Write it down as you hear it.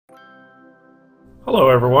Hello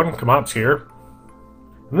everyone, Kamat's here.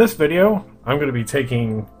 In this video, I'm going to be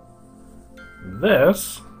taking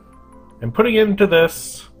this and putting it into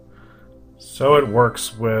this so it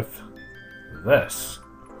works with this.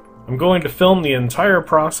 I'm going to film the entire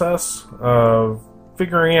process of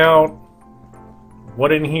figuring out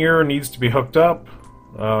what in here needs to be hooked up.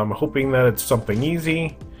 I'm hoping that it's something easy.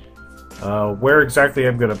 Where exactly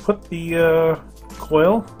I'm going to put the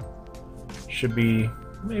coil should be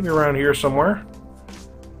maybe around here somewhere.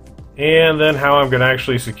 And then how I'm going to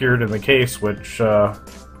actually secure it in the case, which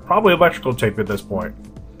probably electrical tape at this point.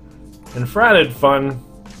 In for added fun,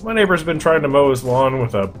 my neighbor's been trying to mow his lawn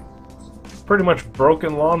with a pretty much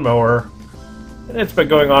broken lawnmower, and it's been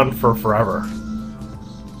going on for forever.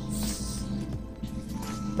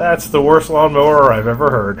 That's the worst lawnmower I've ever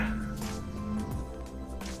heard.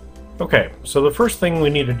 Okay, so the first thing we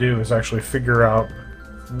need to do is actually figure out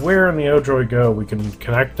where in the ODROID-GO we can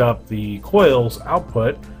connect up the coil's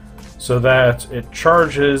output so that it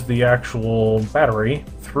charges the actual battery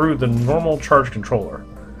through the normal charge controller.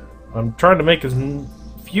 I'm trying to make as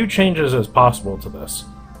few changes as possible to this.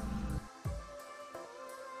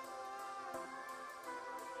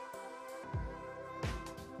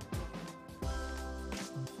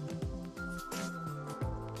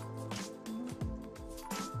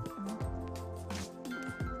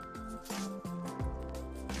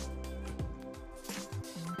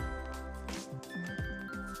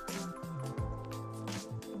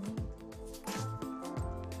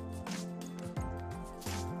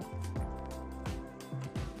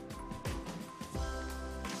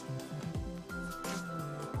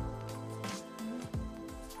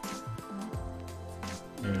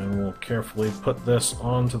 And we'll carefully put this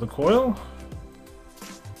onto the coil.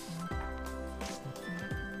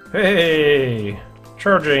 Hey!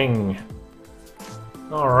 Charging!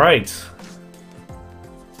 Alright.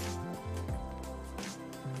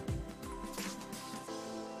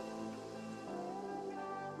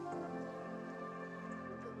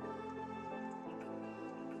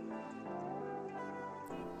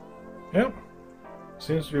 Yep.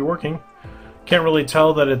 Seems to be working. Can't really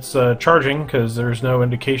tell that it's charging because there's no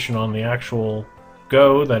indication on the actual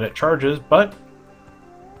Go that it charges, but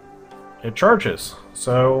it charges.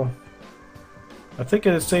 So I think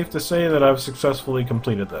it is safe to say that I've successfully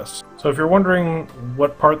completed this. So if you're wondering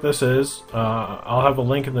what part this is, I'll have a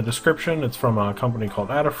link in the description. It's from a company called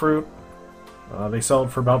Adafruit. They sell it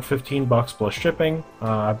for about 15 bucks plus shipping.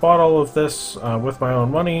 I bought all of this with my own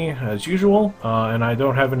money, as usual, and I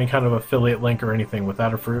don't have any kind of affiliate link or anything with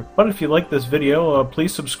Adafruit. But if you like this video,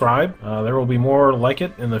 please subscribe. There will be more like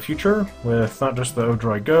it in the future, with not just the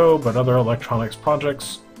ODROID-GO, but other electronics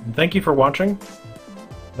projects. And thank you for watching.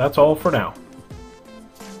 That's all for now.